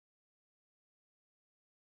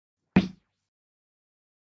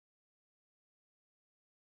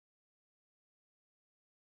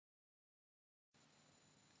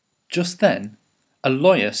Just then, a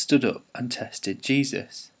lawyer stood up and tested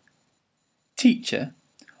Jesus. "Teacher,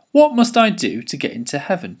 what must I do to get into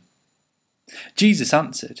heaven?" Jesus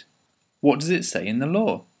answered, "What does it say in the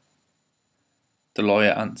law?" The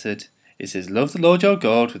lawyer answered, "It says, love the Lord your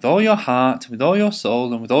God with all your heart, with all your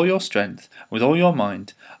soul, and with all your strength, and with all your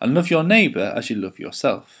mind, and love your neighbour as you love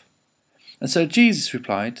yourself." And so Jesus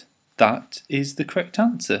replied, "That is the correct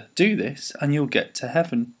answer. Do this and you'll get to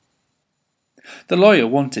heaven." The lawyer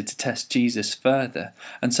wanted to test Jesus further,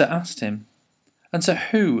 and so asked him, "And so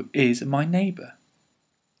who is my neighbour?"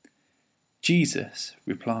 Jesus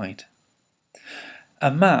replied,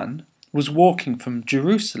 "A man was walking from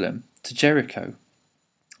Jerusalem to Jericho,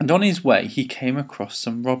 and on his way he came across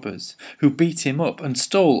some robbers, who beat him up and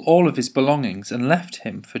stole all of his belongings and left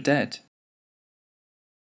him for dead.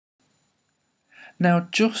 Now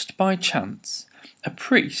just by chance, a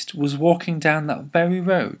priest was walking down that very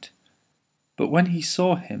road, but when he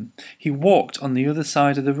saw him, he walked on the other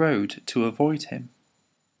side of the road to avoid him.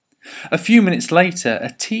 A few minutes later,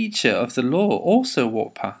 a teacher of the law also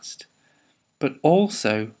walked past, but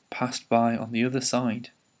also passed by on the other side.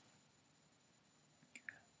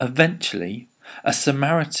 Eventually, a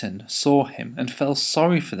Samaritan saw him and felt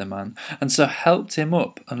sorry for the man, and so helped him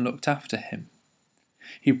up and looked after him.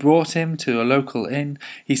 He brought him to a local inn.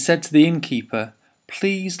 He said to the innkeeper,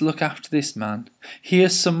 "Please look after this man.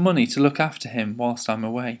 Here's some money to look after him whilst I'm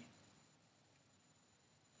away."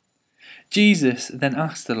 Jesus then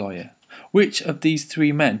asked the lawyer, "Which of these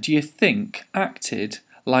three men do you think acted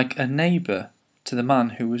like a neighbour to the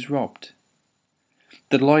man who was robbed?"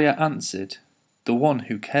 The lawyer answered, "The one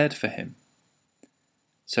who cared for him."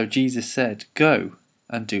 So Jesus said, "Go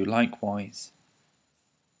and do likewise."